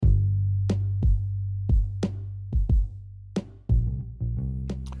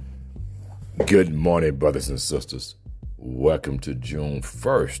Good morning, brothers and sisters. Welcome to June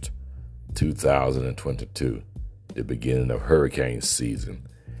 1st, 2022, the beginning of hurricane season.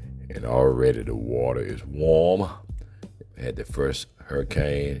 And already the water is warm. We had the first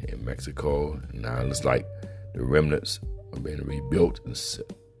hurricane in Mexico. And now it looks like the remnants are being rebuilt and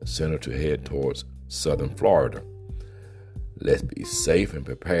centered to head towards southern Florida. Let's be safe and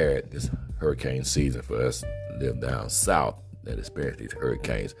prepared this hurricane season for us to live down south that experience these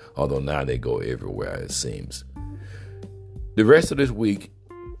hurricanes, although now they go everywhere, it seems. The rest of this week,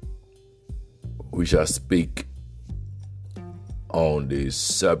 we shall speak on the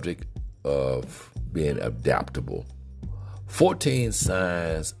subject of being adaptable. 14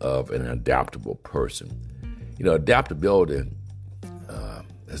 signs of an adaptable person. You know, adaptability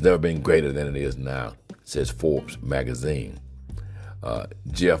has never been greater than it is now, says Forbes magazine.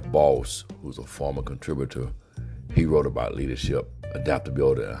 Jeff Boss, who's a former contributor, he wrote about leadership,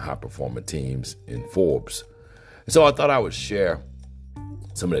 adaptability, and high-performing teams in Forbes. And so I thought I would share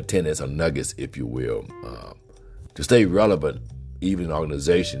some of the tenets or nuggets, if you will. To stay relevant, even an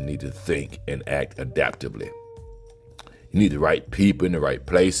organization need to think and act adaptively. You need the right people in the right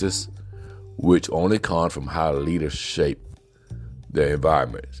places, which only comes from how leaders shape their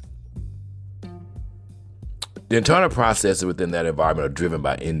environments. The internal processes within that environment are driven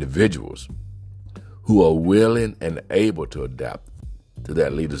by individuals who are willing and able to adapt to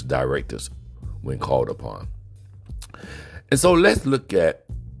that leader's directives when called upon. And so let's look at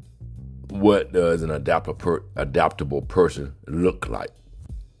what does an adaptable person look like.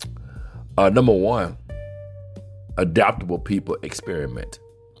 Number one, adaptable people experiment.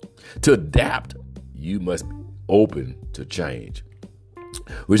 To adapt, you must be open to change,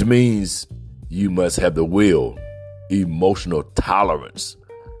 which means you must have the will, emotional tolerance,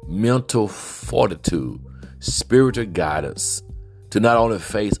 mental fortitude, spiritual guidance to not only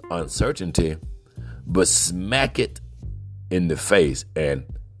face uncertainty, but smack it in the face and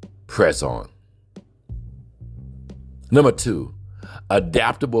press on. Number two,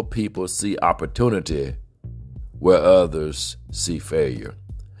 adaptable people see opportunity where others see failure.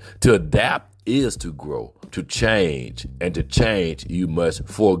 To adapt is to grow, to change, and to change you must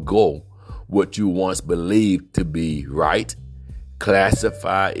forego what you once believed to be right,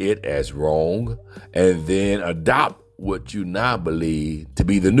 classify it as wrong, and then adopt what you now believe to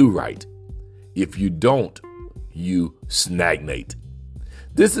be the new right. If you don't, you stagnate.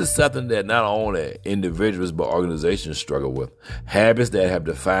 This is something that not only individuals but organizations struggle with. Habits that have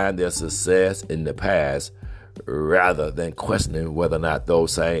defined their success in the past, rather than questioning whether or not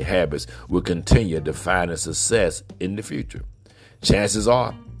those same habits will continue defining success in the future. Chances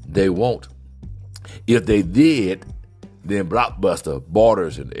are they won't. If they did, then Blockbuster,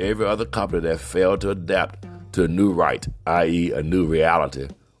 Borders, and every other company that failed to adapt to a new right, i.e. a new reality,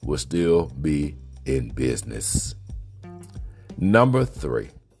 will still be in business. Number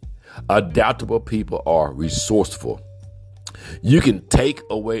three, adaptable people are resourceful. You can take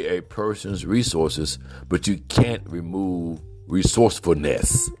away a person's resources, but you can't remove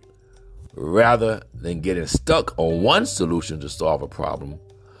resourcefulness. Rather than getting stuck on one solution to solve a problem,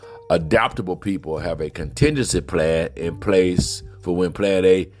 adaptable people have a contingency plan in place for when plan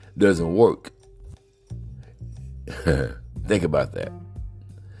A doesn't work. Think about that.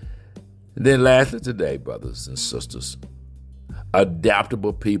 And then lastly today, brothers and sisters,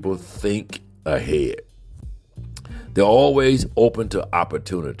 adaptable people think ahead. They're always open to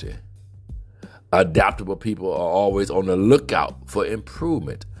opportunity. Adaptable people are always on the lookout for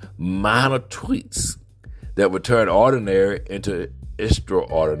improvement, minor tweaks that would turn ordinary into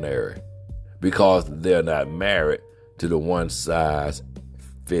extraordinary, because they're not married to the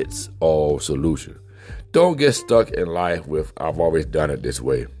one-size-fits-all solution. Don't get stuck in life with, I've always done it this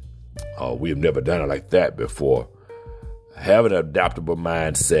way. We've never done it like that before. Have an adaptable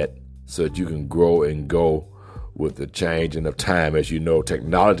mindset so that you can grow and go with the changing of time. As you know,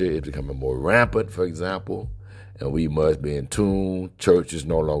 technology is becoming more rampant, for example, and we must be in tune. Church is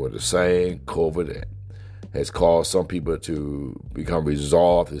no longer the same. COVID has caused some people to become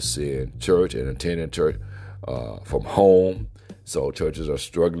resolved to seeing church and attending church from home. So churches are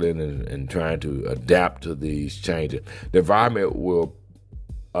struggling and trying to adapt to these changes. The environment will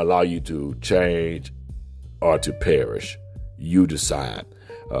allow you to change or to perish. You decide.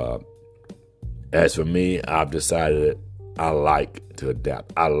 As for me, I've decided I like to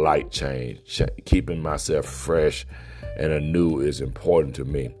adapt. I like change. Keeping myself fresh and anew is important to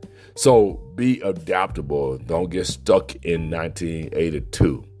me. So be adaptable. Don't get stuck in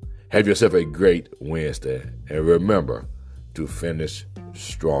 1982. Have yourself a great Wednesday. And remember to finish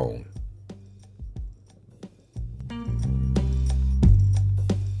strong.